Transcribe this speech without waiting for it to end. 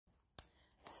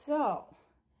So,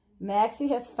 Maxie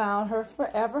has found her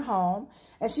forever home.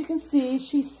 As you can see,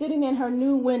 she's sitting in her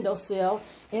new windowsill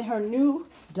in her new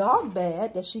dog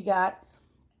bed that she got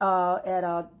at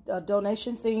a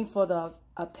donation thing for the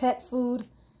pet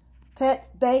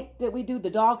bank that we do, the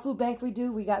dog food bank we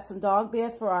do. We got some dog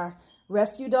beds for our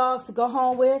rescue dogs to go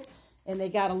home with. And they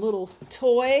got a little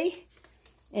toy.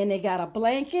 And they got a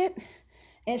blanket.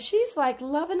 And she's like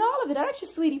loving all of it, aren't you,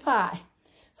 sweetie pie?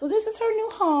 So this is her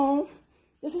new home.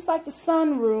 This is like the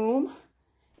sunroom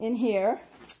in here.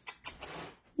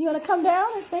 You want to come down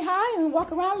and say hi and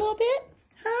walk around a little bit?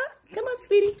 Huh? Come on,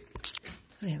 sweetie.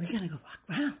 Okay, we're going to go walk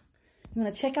around. You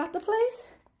want to check out the place?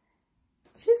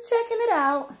 She's checking it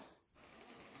out.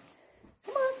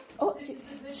 Come on. Oh,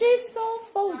 she's so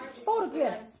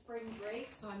photogenic. Spring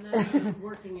break, so I'm not even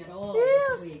working at all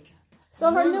this week.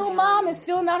 So her new mom is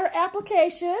filling out her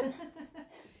application.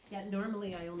 Yeah,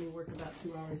 normally I only work about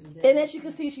 2 hours a day. And as you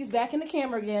can see, she's back in the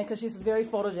camera again because she's very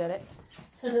photogenic.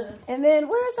 And then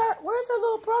where's her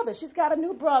little brother? She's got a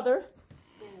new brother.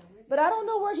 But I don't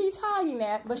know where he's hiding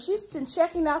at. But she's been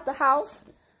checking out the house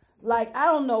like I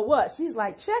don't know what. She's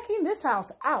like checking this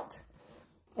house out.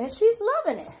 And she's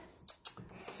loving it.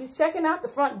 She's checking out the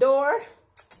front door.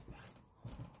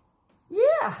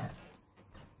 Yeah.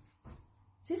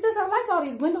 She says, I like all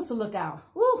these windows to look out.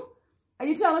 Woo. Are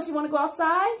you telling us you want to go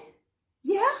outside?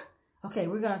 Yeah? Okay,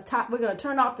 we're gonna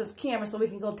turn off the camera so we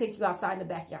can go take you outside in the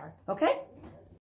backyard. Okay?